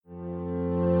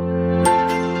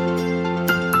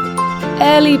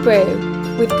Early Brew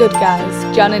with good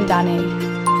guys, John and Danny.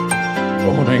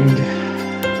 Morning.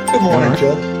 Good morning, All right.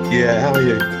 John. Yeah, how are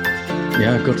you?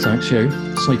 Yeah, good, thanks. You?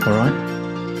 Sleep all right?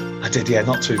 I did, yeah,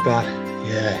 not too bad.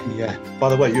 Yeah. By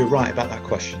the way, you're right about that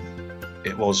question.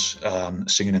 It was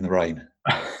Singing in the Rain.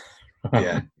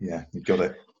 Yeah, you got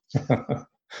it.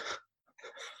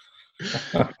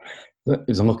 That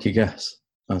is a lucky guess.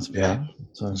 That's Yeah,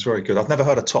 so, it's very good. I've never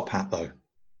heard of Top Hat, though.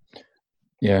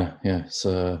 yeah. It's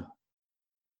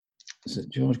is it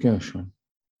George Gershwin?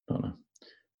 Don't know.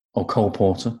 Or Cole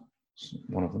Porter. It's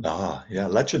one of them. Ah, yeah,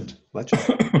 legend.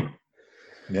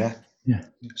 Yeah. Yeah.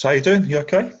 So how you doing? You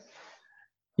okay?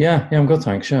 Yeah, I'm good,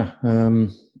 thanks. Yeah.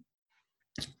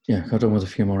 Yeah, got done with a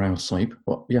few more hours sleep,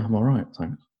 but yeah, I'm all right,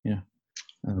 thanks. Yeah.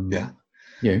 Yeah.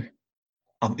 You?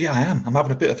 Yeah, I am. I'm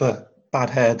having a bit of a bad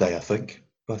hair day, I think,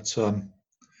 but I'll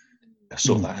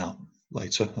sort that out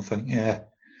later, I think. Yeah.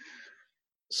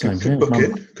 Same Could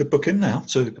here. book in now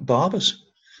to barbers.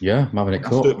 Yeah, I'm having it I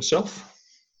have to do it cut. myself.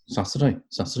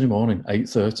 Saturday morning,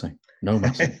 8:30. No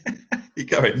messing. You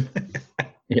going?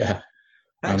 Yeah.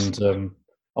 Excellent. And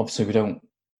obviously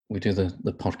we do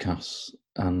the podcasts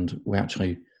and we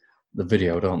actually, the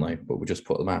video, don't they? But we just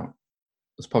put them out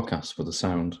as podcasts for the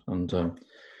sound. And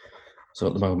so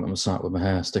at the moment I'm sat with my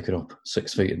hair sticking up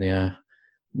 6 feet in the air,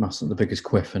 the biggest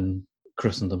quiff in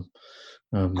Christendom.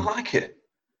 I like it.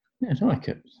 Yeah, I like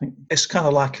it. It's kind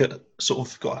of like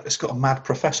it's got a Mad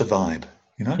Professor vibe,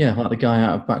 you know? Yeah, like the guy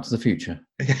out of Back to the Future.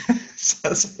 Yes,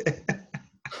 that's it.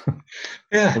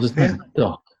 Yeah. What's his name?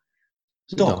 Doc.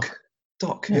 Is it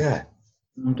Doc, Yeah. yeah.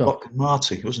 Doc. Doc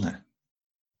Marty, wasn't it?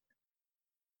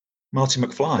 Marty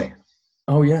McFly.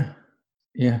 Oh, yeah.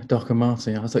 Yeah, Doc and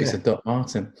Marty. I thought you said Doc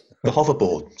Martin. The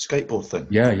hoverboard, skateboard thing.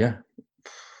 Yeah.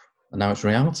 And now it's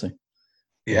reality.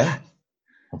 Yeah.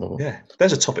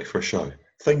 There's a topic for a show.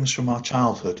 Things from our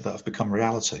childhood that have become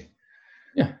reality.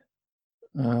 Yeah.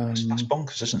 That's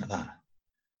bonkers, isn't it, that?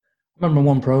 I remember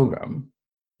one programme,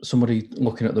 somebody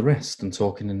looking at the wrist and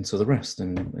talking into the wrist.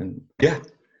 And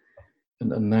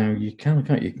now you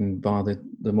can't you can buy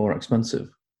the more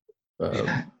expensive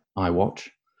iWatch.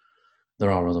 There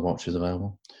are other watches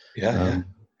available. Yeah.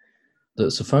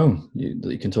 That's a phone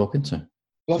that you can talk into.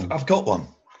 Well, I've got one.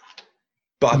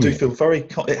 But I do feel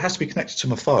it has to be connected to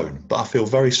my phone, but I feel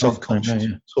very self-conscious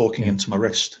talking into my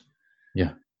wrist.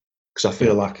 Yeah. Because I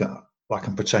feel like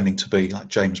I'm pretending to be like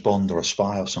James Bond or a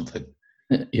spy or something.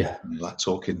 Yeah. Like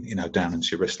talking, down into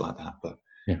your wrist like that. But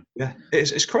yeah,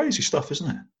 it's crazy stuff,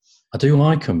 isn't it? I do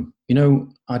like them.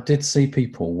 I did see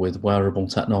people with wearable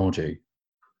technology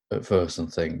at first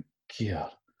and think, God.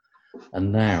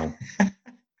 And now,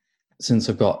 since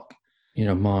I've got,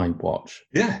 my watch.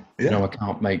 Yeah. I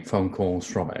can't make phone calls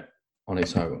from it on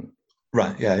its own.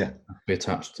 Right. Yeah. Be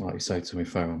attached, like you say, to my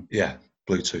phone. Yeah.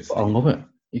 Bluetooth. But I love it.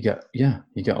 You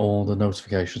get all the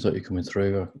notifications that are coming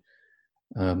through.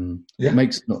 It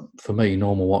makes, for me,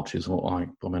 normal watches look like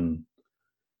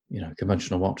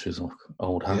conventional watches look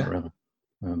old hat forever.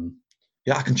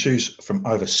 I can choose from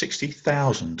over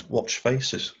 60,000 watch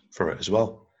faces for it as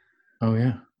well. Oh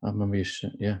yeah, I remember you.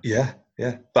 Yeah.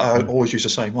 But I always use the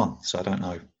same one, so I don't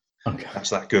know. Okay,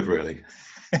 that's that good, really.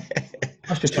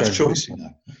 I should change choice,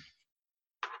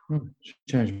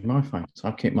 change my face.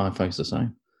 I'll keep my face the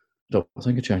same. I don't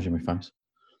think of changing my face.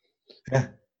 Yeah,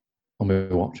 on my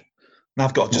watch. Now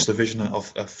I've got just a vision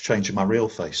of changing my real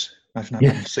face. Imagine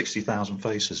having 60,000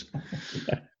 faces.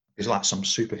 It's like some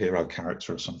superhero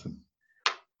character or something.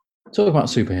 Talk about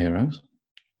superheroes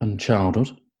and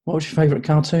childhood. What was your favourite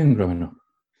cartoon growing up?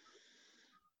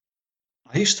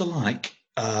 I used to like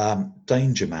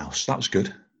Danger Mouse. That was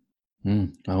good. I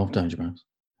love Danger Mouse.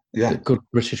 Yeah. Good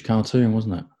British cartoon,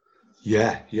 wasn't it?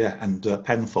 Yeah. And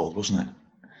Penfold, wasn't it?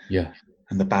 Yeah.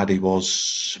 And the baddie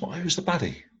was... Who was the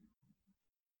baddie?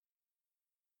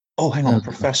 Oh, hang on.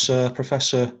 Professor...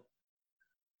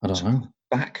 I don't know.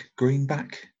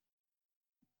 Greenback?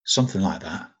 Something like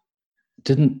that.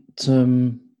 Didn't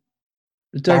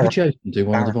David Jason do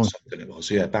one of the voices? Something it was,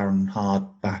 yeah. Baron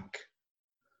Hardback.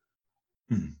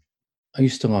 I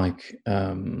used to like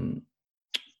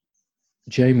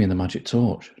Jamie and the Magic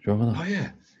Torch. Do you remember that? Oh,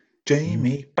 yeah.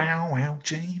 Jamie, bow wow,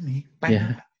 Jamie, bow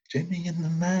wow, Jamie and the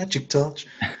Magic Torch.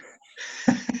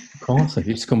 Of course, I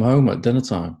used to come home at dinner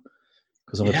time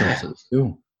because I lived at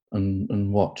school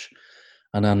and watch.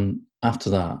 And then after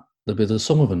that, there'd be the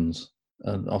Sullivan's,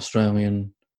 an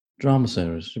Australian drama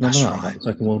series. Do you remember that? Right. About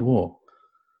the Second World War.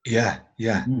 Yeah.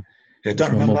 I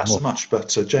don't remember that so much, but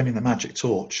Jamie and the Magic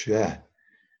Torch, yeah.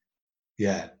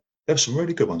 There were some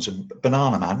really good ones. And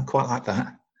Banana Man, quite like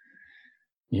that.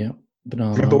 Yeah, Banana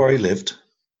Man. Remember where he lived?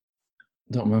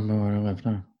 Don't remember where I lived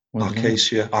now.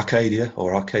 Arcadia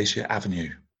or Arcadia Avenue.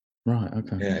 Right,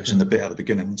 okay. Yeah, it was in the bit at the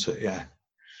beginning, wasn't it? Yeah.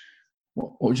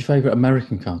 What was your favourite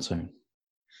American cartoon?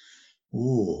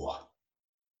 Oh,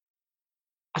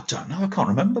 I don't know. I can't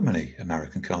remember many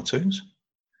American cartoons.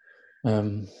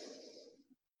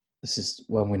 This is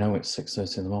when we know it's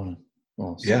 6:30 in the morning.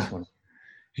 Well, 6:20.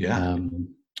 Yeah.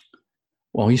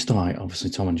 Well, I used to like, obviously,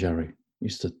 Tom and Jerry.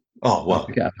 Used to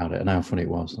forget about it and how funny it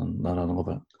was, and I love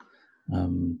it.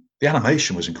 The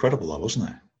animation was incredible, though, wasn't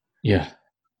it?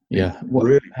 Yeah. What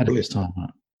really ahead of its time, right?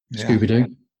 Yeah.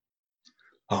 Scooby-Doo.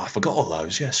 Oh, I forgot all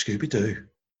those. Yeah, Scooby-Doo.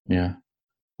 Yeah.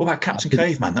 What about Captain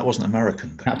Caveman? That wasn't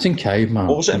American. Captain Caveman.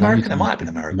 Or was it American? It might have been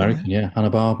American. American, yeah.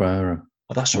 Hanna-Barbera.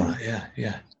 Oh, that's right.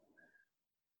 Yeah.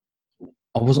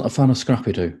 I wasn't a fan of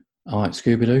Scrappy-Doo. I liked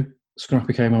Scooby-Doo.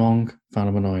 Scrappy came along, found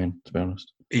him annoying, to be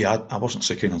honest. Yeah, I wasn't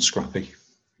so keen on Scrappy.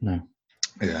 No.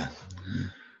 Yeah.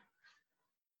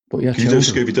 But yeah, can you do a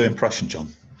Scooby-Doo impression,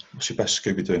 John? What's your best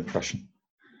Scooby-Doo impression?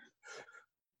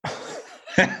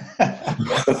 That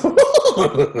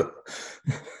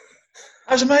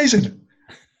was amazing.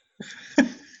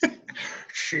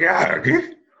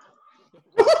 Shaggy.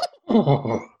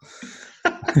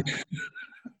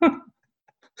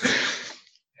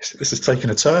 This is taking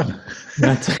a turn.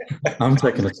 I'm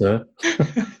taking a turn.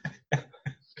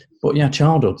 But yeah,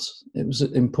 childhoods. It was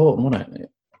important, wasn't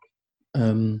it?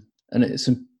 And it's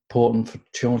important for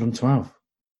children to have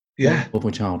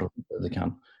lovely childhood that they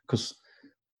can, because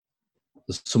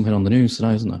there's something on the news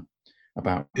today, isn't there,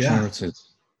 about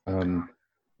charities, and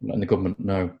the government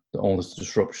know that all this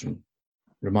disruption,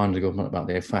 remind the government about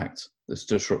the effect this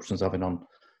disruption is having on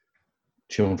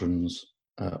children's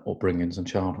upbringings and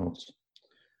childhoods.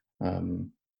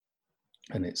 And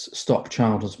it's Stop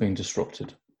Childhoods Being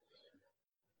Disrupted,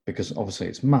 because obviously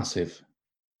it's massive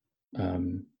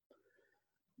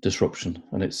disruption,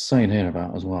 and it's saying here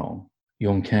about as well,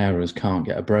 young carers can't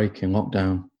get a break in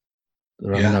lockdown.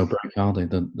 They're having no break, are they?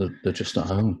 They're just at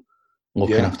home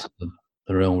looking after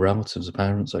their own relatives, their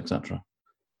parents, etc.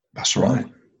 That's right.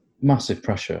 Massive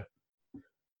pressure.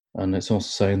 And it's also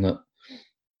saying that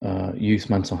youth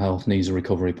mental health needs a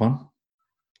recovery plan.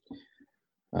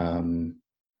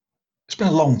 It's been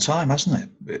a long time,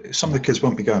 hasn't it? Some of the kids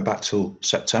won't be going back till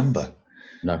September.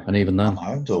 No, and even then,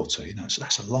 my own daughter, so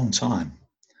that's a long time.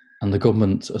 And the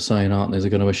government are saying, aren't they, they're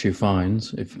going to issue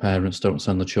fines if parents don't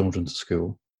send their children to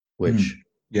school, which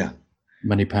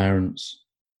many parents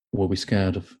will be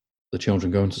scared of the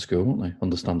children going to school, won't they?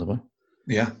 Understandably.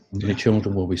 Yeah. Many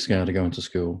children will be scared of going to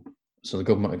school. So the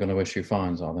government are going to issue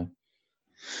fines, are they?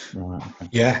 Right.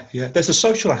 Okay. Yeah. There's a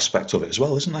social aspect of it as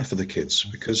well, isn't there, for the kids?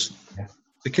 Because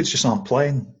the kids just aren't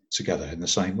playing together in the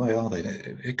same way, are they?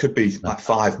 It could be like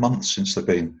 5 months since they've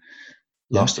been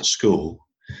last at school.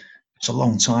 It's a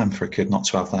long time for a kid not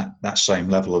to have that same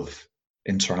level of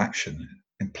interaction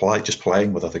and just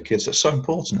playing with other kids. That's so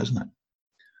important, isn't it?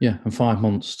 Yeah, and 5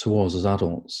 months to us as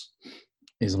adults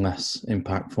is less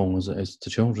impactful as it is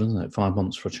to children, isn't it? 5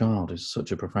 months for a child is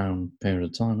such a profound period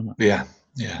of time, isn't it? Yeah.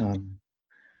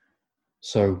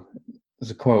 So there's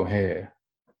a quote here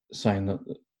saying that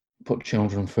put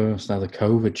children first. They're the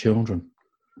COVID children.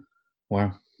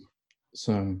 Wow.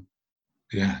 So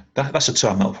yeah, that's a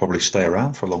term that'll probably stay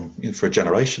around for for a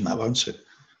generation now, won't it?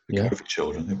 The COVID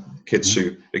children, kids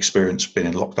who experience being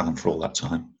in lockdown for all that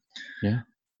time. Yeah.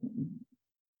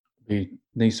 There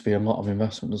needs to be a lot of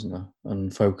investment, doesn't there?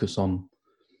 And focus on,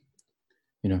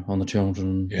 on the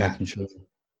children, making sure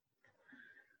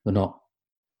they're not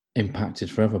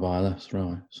impacted forever by this,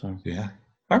 really. So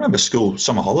I remember school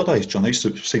summer holidays, John. They used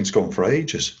to seem to go on for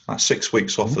ages, like 6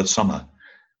 weeks off for the summer.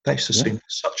 They used to seem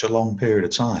such a long period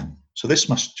of time. So this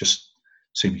must just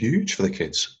seem huge for the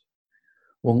kids.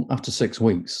 Well, after 6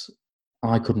 weeks,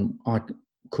 I couldn't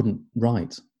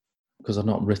write because I'd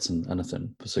not written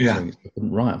anything for 6 weeks. I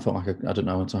couldn't write. I felt like I didn't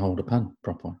know how to hold a pen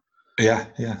properly. Yeah.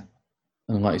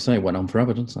 And like you say, it went on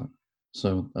forever, didn't it?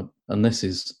 So, and this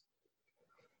is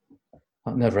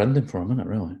like never ending for them, isn't it,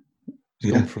 really?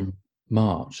 It's gone from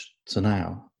March to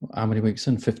now. How many weeks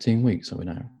in? 15 weeks are we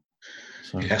now?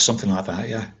 So, yeah, something like that,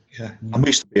 yeah. And we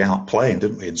used to be out playing,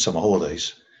 didn't we, in summer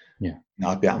holidays? Yeah.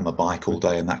 I'd be out on my bike all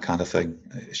day and that kind of thing.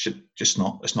 It's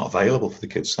not available for the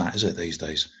kids, that, is it, these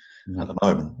days? At the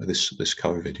moment with this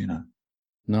COVID,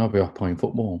 No, I'd be off playing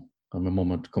football and my mum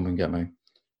would come and get me.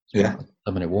 It's about a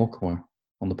 7-minute walk away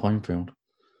on the playing field.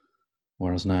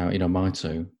 Whereas now, my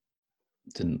two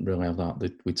didn't really have that.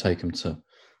 We'd take them to,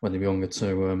 when they were younger,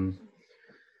 to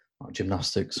like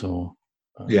gymnastics or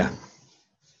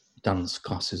dance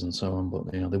classes and so on.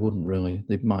 But they wouldn't really.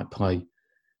 They might play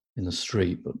in the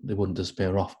street, but they wouldn't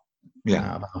disappear off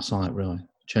out of our sight. Really,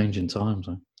 changing times.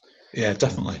 Yeah,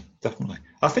 definitely, definitely.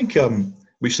 I think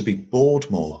we used to be bored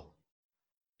more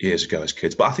years ago as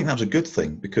kids, but I think that was a good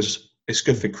thing because it's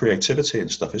good for creativity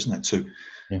and stuff, isn't it? To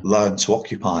Yeah. learn to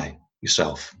occupy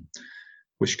yourself,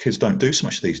 which kids don't do so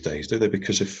much these days, do they?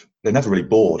 Because if they're never really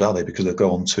bored, are they? Because they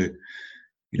go on to,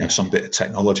 some bit of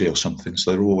technology or something.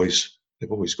 So they've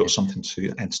always got something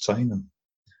to entertain them.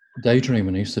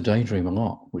 Daydreaming. I used to daydream a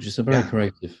lot, which is a very Yeah.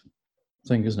 creative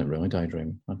thing, isn't it? Really,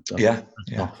 daydreaming. Yeah.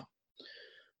 Off.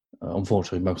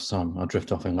 Unfortunately, most of the time I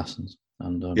drift off in lessons,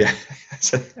 and Yeah.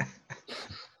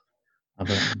 I'm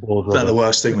a bored That's the rubber.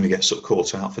 worst thing when you get sort of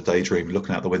caught out for daydreaming,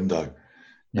 looking out the window,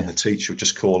 and the teacher would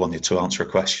just call on you to answer a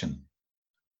question,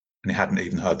 and you hadn't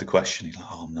even heard the question. You're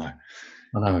like, oh no.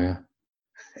 I know, yeah.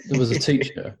 There was a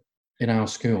teacher in our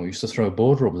school who used to throw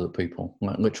board rubbers at people,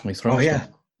 like literally throw stuff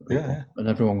at people, and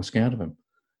everyone was scared of him.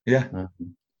 Yeah.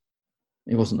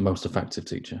 He wasn't the most effective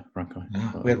teacher, frankly.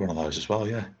 No, we had one of those as well,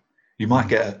 yeah. You might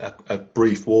get a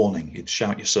brief warning. He'd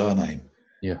shout your surname.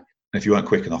 Yeah. And if you weren't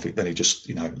quick enough, then he'd just,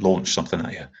 launch something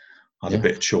at you. Either a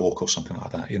bit of chalk or something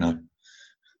like that,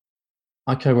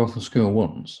 I came home from school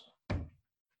once.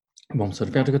 Mum said,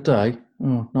 have you had a good day?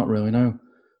 Oh, not really, no.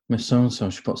 Miss so-and-so,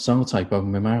 she put sellotape over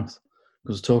my mouth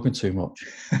because I was talking too much.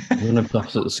 We lived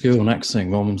opposite the school. Next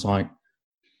thing, Mum's like,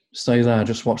 stay there,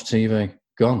 just watch TV.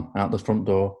 Gone, out the front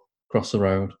door, across the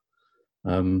road.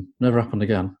 Never happened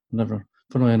again. Never,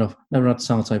 funnily enough, never had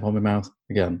sellotape on my mouth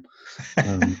again.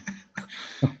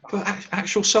 But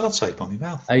actual sellotape on your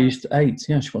mouth? Aged 8,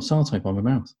 yeah, she put sellotape on my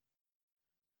mouth.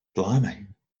 Blimey.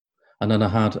 And then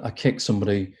I kicked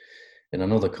somebody in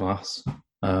another class.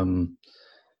 I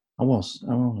was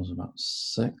about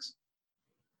 6,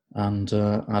 and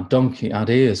I had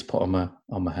ears put on my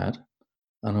head,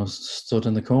 and I was stood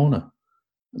in the corner.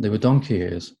 They were donkey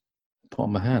ears put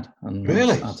on my head, and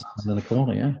really, I was in the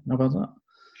corner. Yeah, how about that?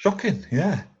 Shocking.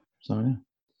 Yeah. So yeah,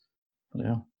 but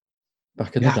yeah,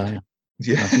 back in the day.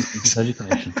 Yeah.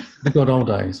 Education. The good old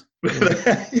days.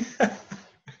 Yeah.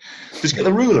 Did you get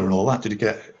the ruler and all that? Did you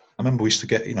get? I remember we used to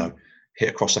get, hit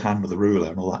across the hand with a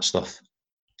ruler and all that stuff.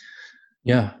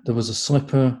 Yeah, there was a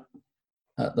slipper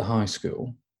at the high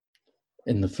school.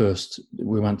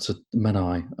 We went to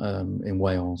Menai in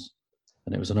Wales,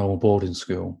 and it was an old boarding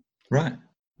school. Right.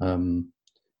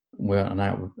 We're an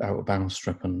out of bounds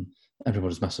strip, and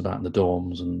everybody's messing about in the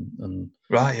dorms, and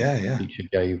right, yeah. The teacher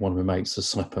gave one of my mates a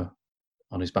slipper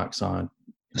on his backside.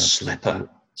 Slipper.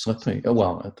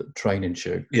 Well, a training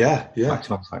shoe. Yeah.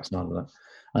 Backside of that.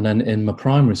 And then in my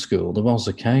primary school, there was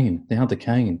a cane. They had the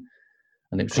cane,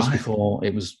 and it was just before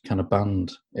it was kind of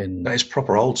banned in. That is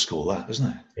proper old school, that, isn't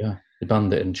it? Yeah, they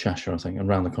banned it in Cheshire, I think, and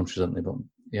around the country, didn't they? But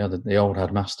yeah, the old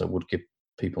headmaster would give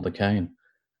people the cane.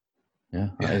 Yeah,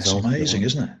 it's amazing,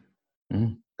 isn't it?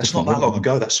 Mm. That's not that long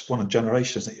ago. That's one of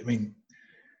generations. I mean,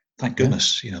 thank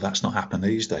goodness, that's not happening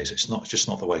these days. It's just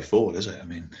not the way forward, is it? I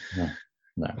mean,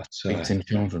 no. Beating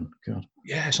children, God.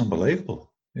 Yeah, it's unbelievable.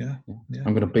 Yeah.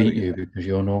 I'm going to beat you because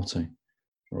you're naughty.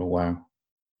 Oh wow!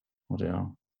 What do you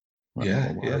know?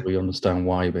 We understand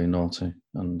why you're being naughty,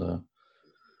 and God,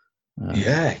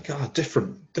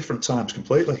 different times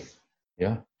completely.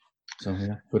 Yeah. So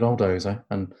yeah, good old days, eh?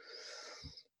 And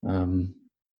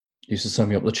used to send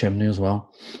me up the chimney as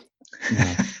well.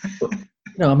 But,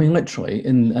 I mean, literally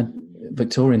in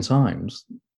Victorian times,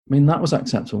 I mean, that was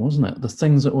acceptable, wasn't it? The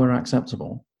things that were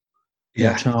acceptable,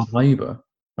 child labour,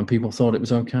 and people thought it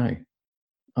was okay.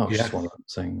 Oh, it's just one of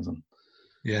those things. And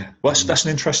well, that's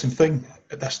an interesting thing.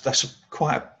 That's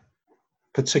quite a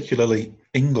particularly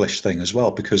English thing as well,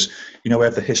 because we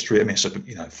have the history. I mean, it's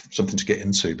something to get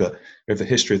into, but we have the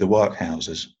history of the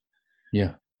workhouses.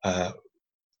 Yeah.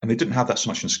 And they didn't have that so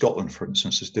much in Scotland, for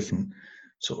instance. There's different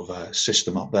sort of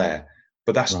system up there,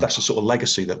 but that's a sort of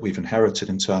legacy that we've inherited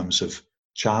in terms of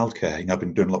childcare. I've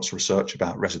been doing lots of research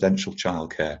about residential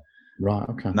childcare. Right.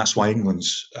 Okay. And that's why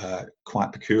England's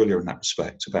quite peculiar in that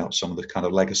respect about some of the kind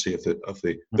of legacy of the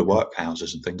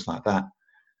workhouses and things like that,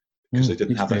 because they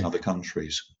didn't have that in other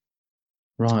countries.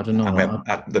 Right. I don't know.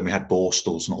 Then we had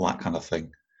Borstals and all that kind of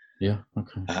thing. Yeah.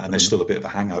 Okay. And there's still a bit of a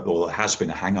hangover, or there has been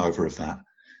a hangover of that.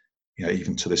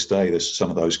 Even to this day, there's some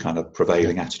of those kind of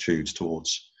prevailing attitudes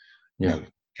towards,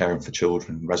 caring for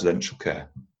children, residential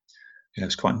care. Yeah,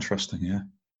 it's quite interesting. Yeah.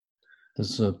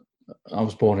 I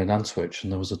was born in Nantwich,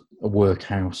 and there was a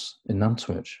workhouse in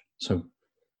Nantwich. So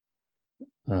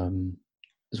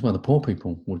it's where the poor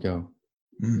people would go,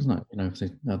 isn't it? If they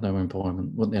had no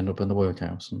employment, wouldn't they end up in the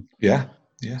workhouse and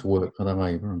to work for their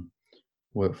labour and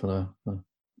work for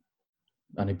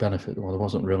any benefit? Well,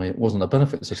 it wasn't a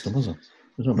benefit system, was it?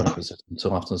 There was no benefit system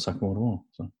until after the Second World War.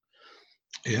 So.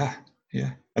 Yeah.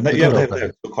 And they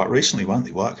were quite recently, weren't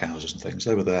they? Workhouses and things.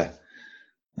 They were there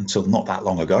until not that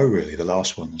long ago, really, the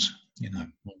last ones,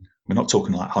 We're not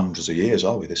talking like hundreds of years,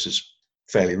 are we? This is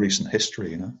fairly recent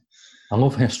history, I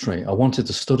love history. I wanted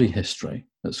to study history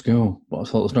at school, but I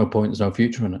thought there's no point, there's no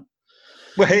future in it.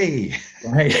 Well, hey!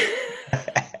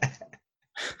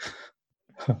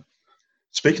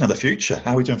 Speaking of the future,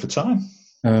 how are we doing for time?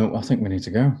 I think we need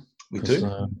to go. We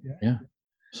do? Yeah.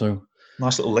 So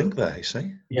nice little link there, you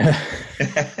see? Yeah.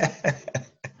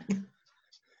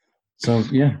 So,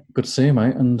 yeah, good to see you,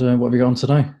 mate. And what have you got on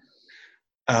today?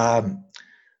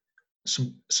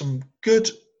 Some good,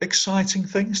 exciting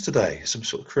things today. Some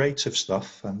sort of creative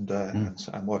stuff, and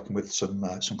I'm working with some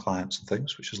clients and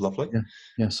things, which is lovely.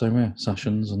 Yeah, same here.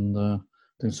 Sessions and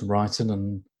doing some writing,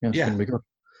 and it's going to be good.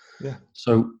 Yeah.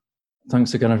 So,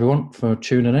 thanks again, everyone, for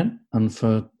tuning in and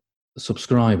for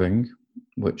subscribing,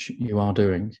 which you are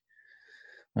doing,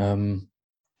 and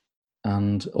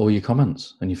all your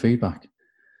comments and your feedback.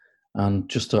 And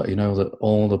just to let you know that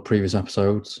all the previous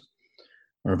episodes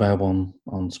are available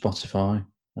on Spotify,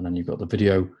 and then you've got the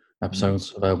video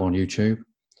episodes available on YouTube.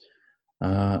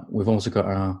 We've also got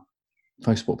our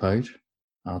Facebook page,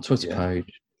 our Twitter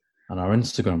page, and our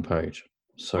Instagram page.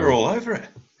 So we're all over it.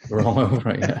 We're all over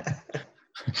it, yeah.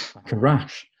 Like a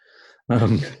rash.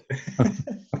 But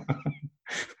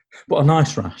a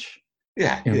nice rash.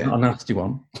 Yeah, not a nasty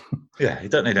one. Yeah, you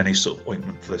don't need any sort of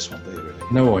ointment for this one, do you,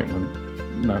 really? No ointment.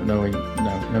 No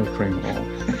cream at all.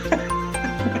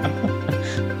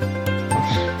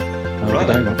 Right,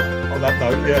 on that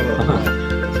note,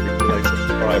 speak later.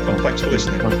 All right, everyone, thanks for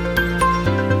listening. Bye.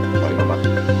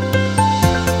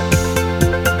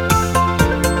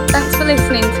 Thanks for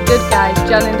listening to Good Guys,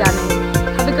 John and Danny.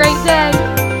 Have a great day.